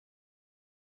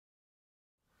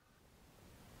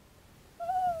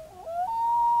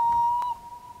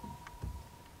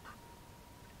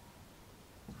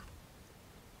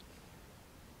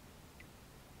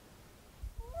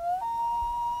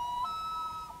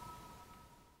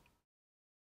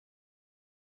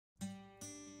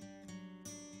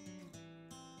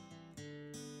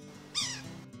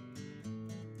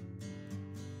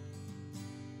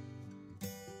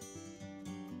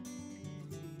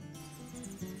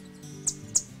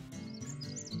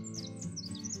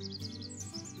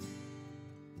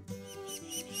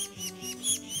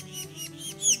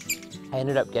I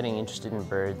ended up getting interested in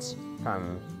birds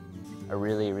from a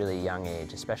really, really young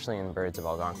age, especially in birds of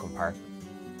Algonquin Park.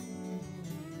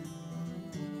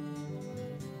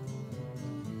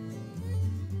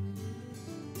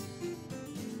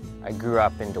 I grew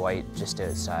up in Dwight, just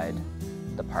outside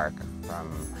the park I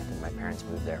think my parents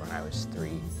moved there when I was 3.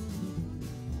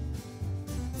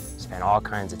 Spent all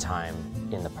kinds of time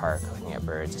in the park looking at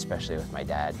birds, especially with my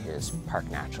dad, who is park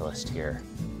naturalist here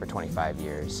for 25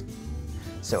 years.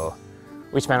 So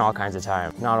we spent all kinds of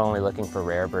time, not only looking for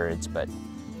rare birds, but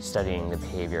studying the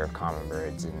behavior of common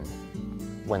birds and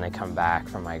when they come back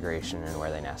from migration and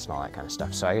where they nest and all that kind of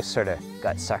stuff. So I just sort of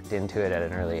got sucked into it at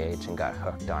an early age and got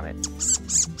hooked on it.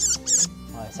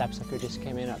 Well, a sapsucker just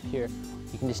came in up here.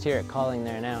 You can just hear it calling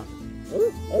there now.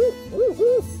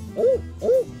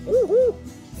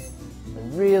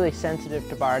 I'm really sensitive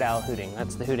to barred owl hooting.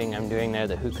 That's the hooting I'm doing there,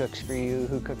 the who cooks for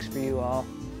you all.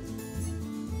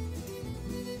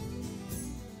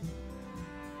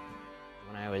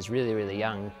 When I was really, really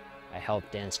young, I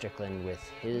helped Dan Strickland with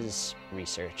his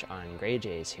research on gray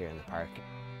jays here in the park.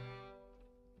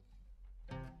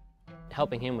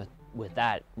 Helping him with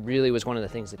that really was one of the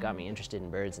things that got me interested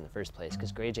in birds in the first place,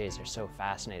 because gray jays are so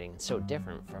fascinating and so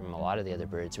different from a lot of the other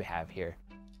birds we have here.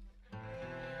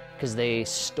 Because they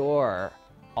store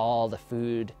all the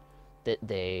food that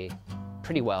they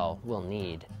pretty well will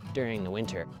need during the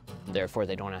winter. Therefore,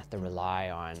 they don't have to rely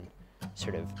on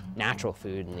sort of natural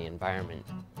food in the environment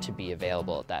to be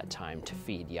available at that time to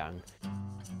feed young.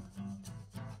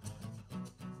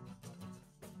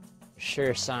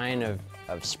 Sure sign of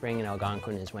spring in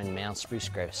Algonquin is when male spruce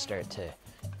grouse start to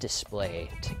display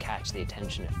to catch the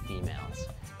attention of females.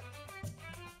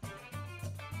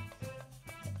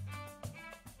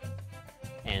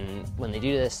 And when they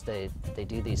do this, they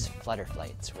do these flutter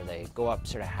flights where they go up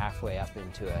sort of halfway up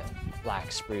into a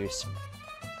black spruce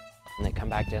and they come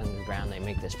back down to the ground, they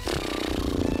make this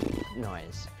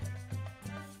noise.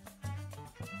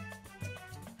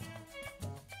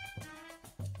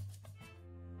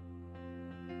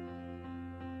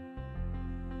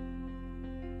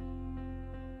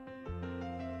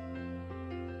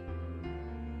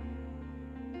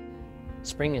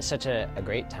 Spring is such a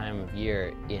great time of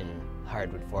year in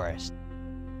hardwood forest.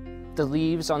 The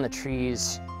leaves on the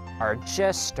trees are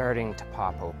just starting to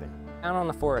pop open. Down on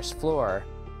the forest floor,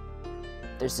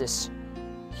 there's this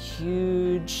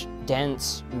huge,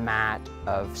 dense mat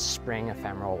of spring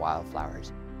ephemeral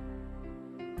wildflowers.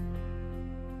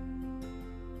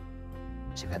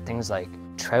 So you've got things like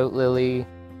trout lily,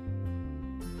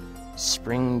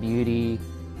 spring beauty,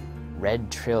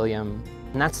 red trillium,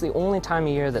 and that's the only time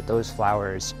of year that those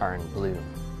flowers are in bloom.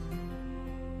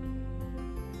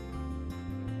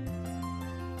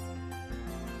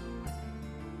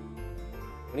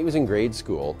 When he was in grade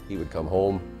school, he would come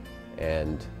home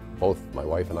and both my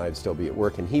wife and I would still be at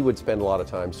work, and he would spend a lot of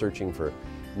time searching for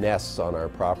nests on our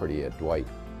property at Dwight.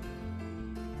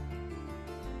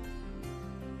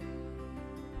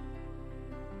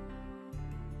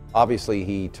 Obviously,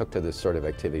 he took to this sort of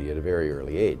activity at a very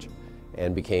early age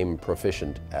and became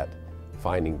proficient at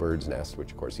finding birds' nests,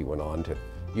 which of course he went on to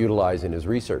utilize in his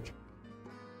research.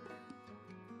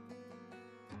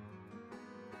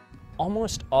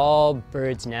 Almost all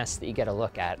birds' nests that you get a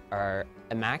look at are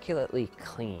immaculately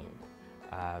clean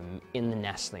in the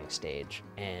nestling stage.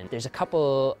 And there's a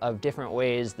couple of different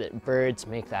ways that birds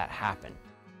make that happen.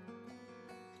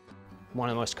 One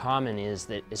of the most common is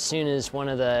that as soon as one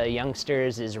of the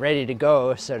youngsters is ready to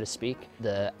go, so to speak,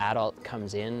 the adult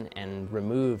comes in and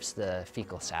removes the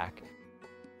fecal sac.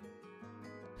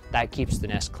 That keeps the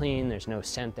nest clean, there's no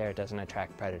scent there, it doesn't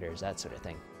attract predators, that sort of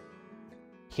thing.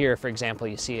 Here, for example,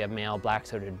 you see a male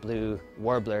black-throated blue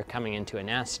warbler coming into a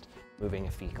nest, moving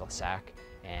a fecal sac,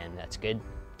 and that's good.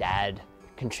 Dad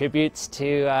contributes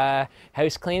to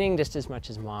house cleaning just as much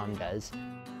as Mom does.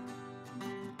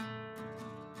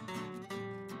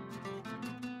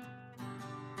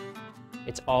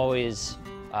 It's always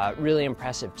really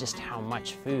impressive just how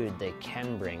much food they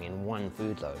can bring in one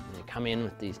food load. And they come in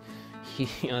with these,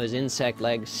 these insect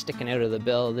legs sticking out of the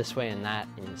bill this way and that,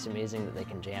 and it's amazing that they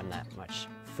can jam that much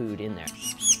food in there.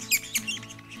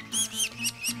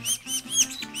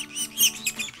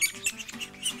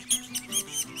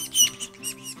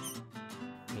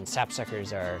 I mean,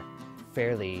 sapsuckers are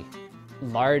fairly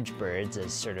large birds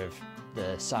as sort of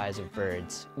the size of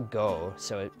birds go,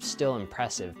 so it's still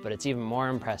impressive, but it's even more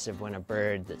impressive when a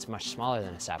bird that's much smaller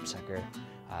than a sapsucker,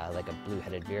 like a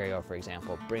blue-headed vireo, for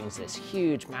example, brings this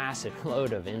huge, massive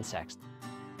load of insects.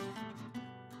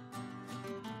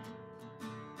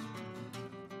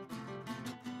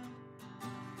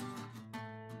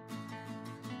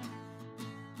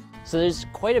 So there's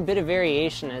quite a bit of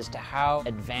variation as to how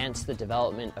advanced the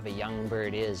development of a young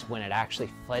bird is when it actually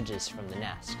fledges from the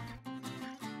nest.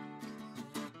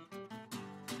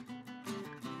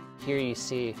 Here you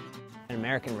see an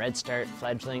American redstart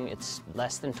fledgling. It's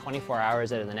less than 24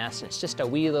 hours out of the nest, and it's just a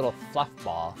wee little fluff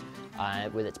ball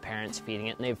with its parents feeding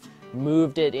it, and they've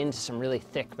moved it into some really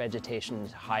thick vegetation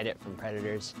to hide it from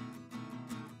predators.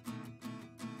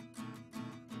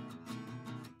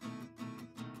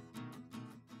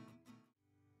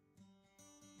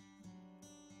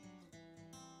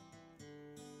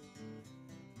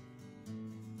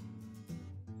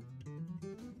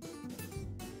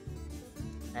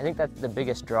 I think that the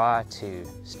biggest draw to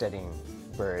studying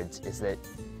birds is that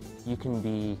you can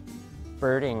be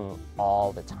birding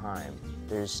all the time.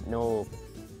 There's no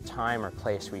time or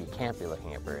place where you can't be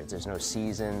looking at birds. There's no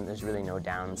season, there's really no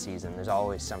down season. There's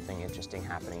always something interesting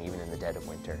happening even in the dead of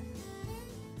winter.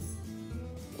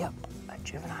 Yep, a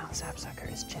juvenile sapsucker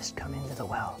has just come into the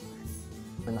well.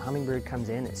 When the hummingbird comes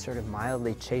in, it sort of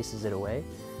mildly chases it away.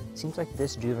 It seems like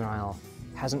this juvenile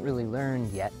hasn't really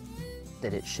learned yet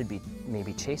that it should be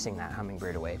maybe chasing that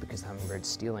hummingbird away because the hummingbird's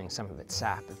stealing some of its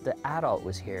sap. If the adult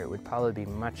was here, it would probably be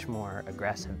much more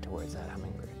aggressive towards that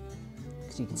hummingbird.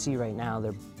 Because you can see right now,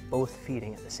 they're both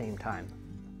feeding at the same time.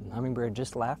 The hummingbird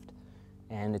just left,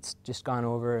 and it's just gone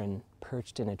over and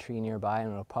perched in a tree nearby,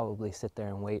 and it'll probably sit there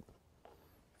and wait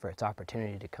for its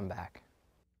opportunity to come back.